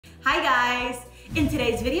Hi guys! In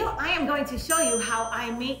today's video, I am going to show you how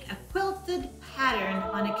I make a quilted pattern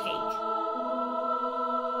on a cake.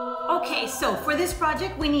 Okay, so for this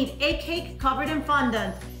project, we need a cake covered in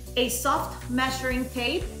fondant, a soft measuring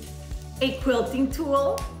tape, a quilting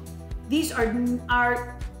tool. These are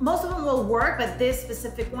most of them will work, but this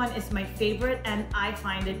specific one is my favorite and I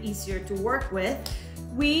find it easier to work with.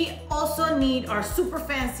 We also need our super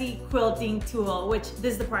fancy quilting tool, which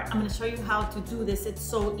this is the part I'm going to show you how to do this. It's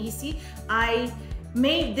so easy. I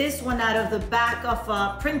made this one out of the back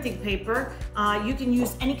of printing paper. You can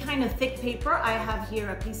use any kind of thick paper. I have here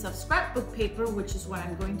a piece of scrapbook paper, which is what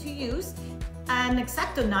I'm going to use, an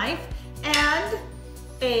X-Acto knife, and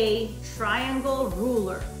a triangle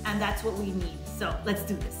ruler, and that's what we need. So let's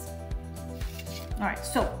do this. All right,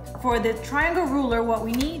 so for the triangle ruler, what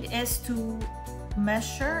we need is to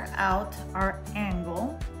measure out our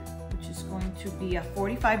angle, which is going to be a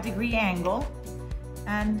 45-degree angle,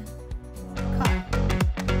 and cut.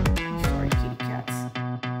 Sorry, kitty cats.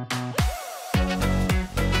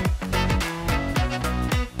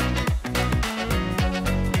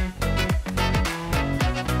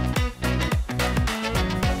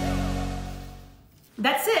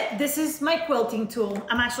 That's it. This is my quilting tool.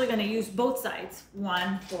 I'm actually going to use both sides.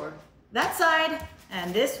 One for that side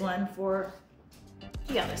and this one for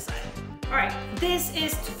the other side. All right, this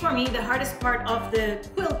is for me the hardest part of the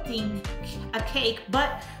quilting a cake,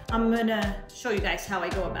 but I'm gonna show you guys how I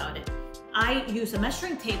go about it. I use a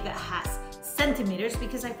measuring tape that has centimeters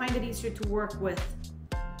because I find it easier to work with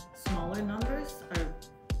smaller numbers, or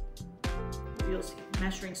you'll see,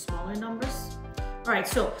 measuring smaller numbers. All right,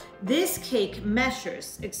 so this cake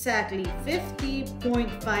measures exactly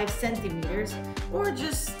 50.5 centimeters, or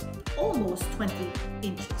just almost 20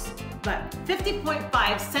 inches, but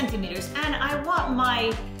 50.5 centimeters. And I want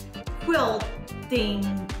my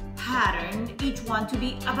quilting pattern, each one, to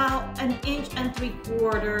be about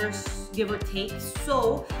 1.75 inches, give or take.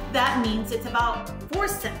 So that means it's about 4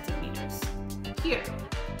 centimeters here.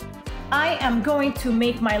 I am going to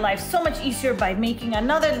make my life so much easier by making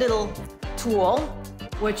another little tool,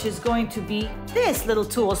 which is going to be this little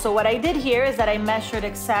tool. So what I did here is that I measured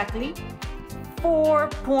exactly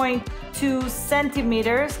 4.2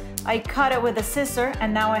 centimeters. I cut it with a scissor,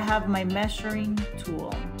 and now I have my measuring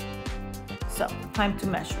tool. So, time to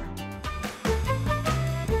measure.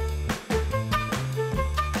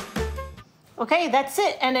 Okay, that's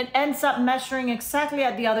it, and it ends up measuring exactly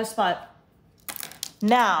at the other spot.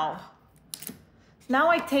 Now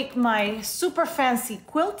I take my super fancy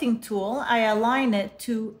quilting tool, I align it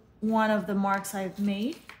to one of the marks I've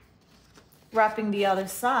made, wrapping the other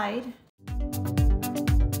side.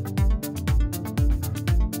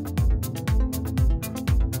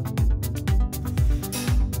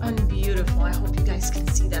 And beautiful. I hope you guys can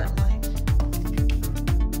see that line.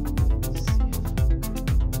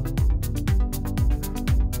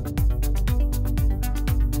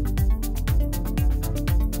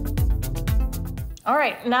 All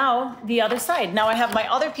right, now the other side. Now I have my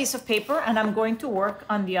other piece of paper and I'm going to work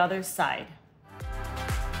on the other side.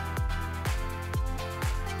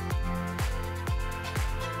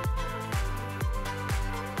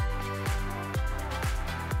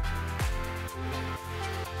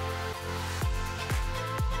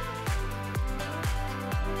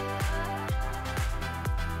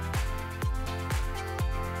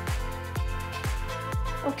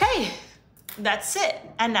 Okay, that's it.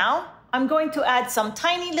 And now I'm going to add some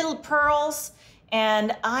tiny little pearls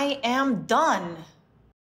and I am done.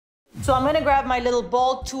 So I'm gonna grab my little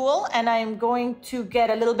ball tool and I'm going to get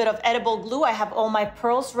a little bit of edible glue. I have all my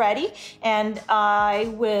pearls ready, and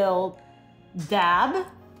I will dab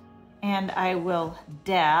and I will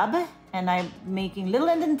dab, and I'm making little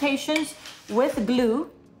indentations with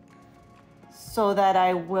glue so that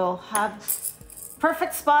I will have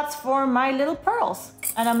perfect spots for my little pearls.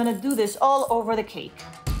 And I'm gonna do this all over the cake.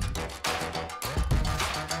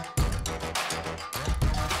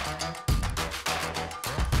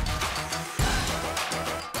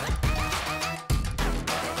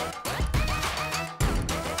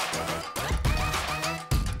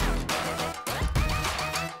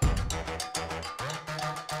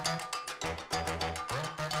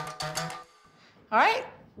 All right,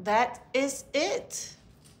 that is it.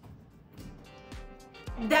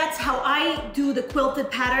 That's how I do the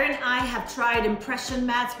quilted pattern. I have tried impression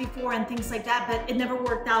mats before and things like that, but it never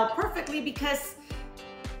worked out perfectly because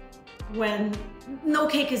when no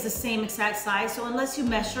cake is the same exact size, so unless you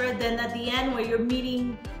measure it, then at the end where you're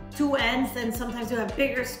meeting two ends, then sometimes you have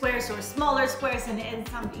bigger squares or smaller squares and it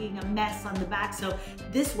ends up being a mess on the back. So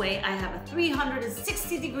this way I have a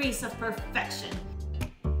 360 degrees of perfection.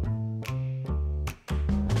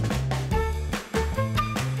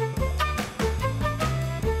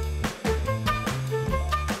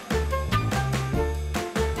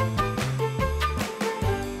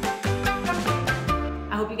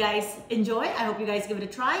 guys enjoy. I hope you guys give it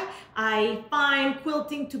a try. I find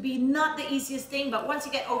quilting to be not the easiest thing, but once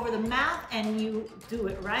you get over the math and you do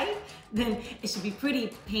it right, then it should be pretty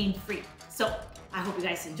pain-free. So I hope you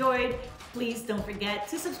guys enjoyed. Please don't forget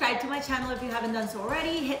to subscribe to my channel if you haven't done so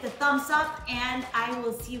already. Hit the thumbs up, and I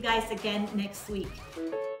will see you guys again next week.